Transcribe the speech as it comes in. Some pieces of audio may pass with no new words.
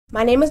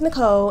My name is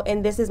Nicole,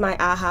 and this is my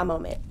aha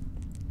moment.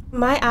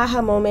 My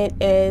aha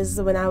moment is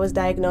when I was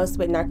diagnosed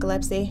with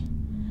narcolepsy.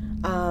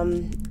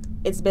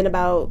 It's been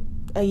about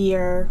a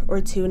year or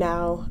two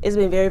now. It's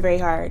been very, very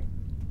hard.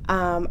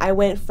 I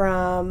went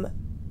from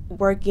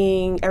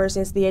working ever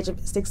since the age of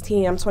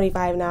 16, I'm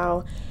 25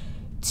 now,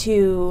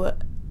 to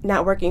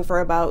not working for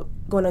about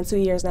going on 2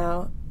 years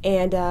now.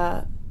 And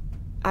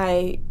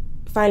I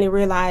finally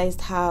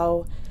realized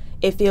how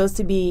it feels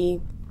to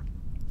be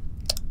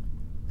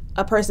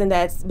a person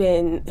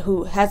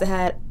who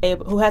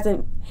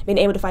hasn't been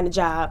able to find a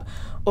job,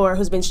 or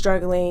who's been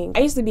struggling. I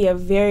used to be a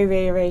very,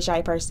 very, very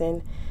shy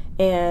person,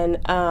 and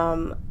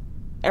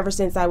ever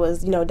since I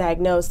was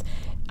diagnosed,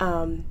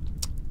 I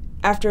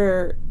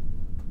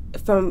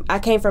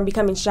came from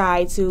becoming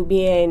shy to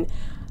being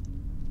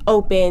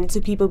open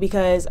to people,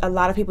 because a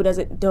lot of people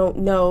don't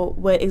know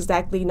what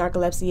exactly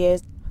narcolepsy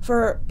is.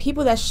 For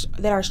people that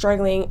are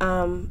struggling,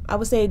 I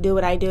would say do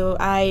what I do.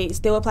 I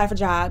still apply for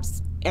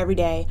jobs every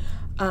day.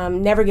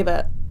 Never give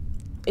up.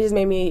 It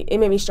made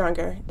me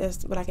stronger.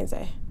 That's what I can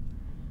say.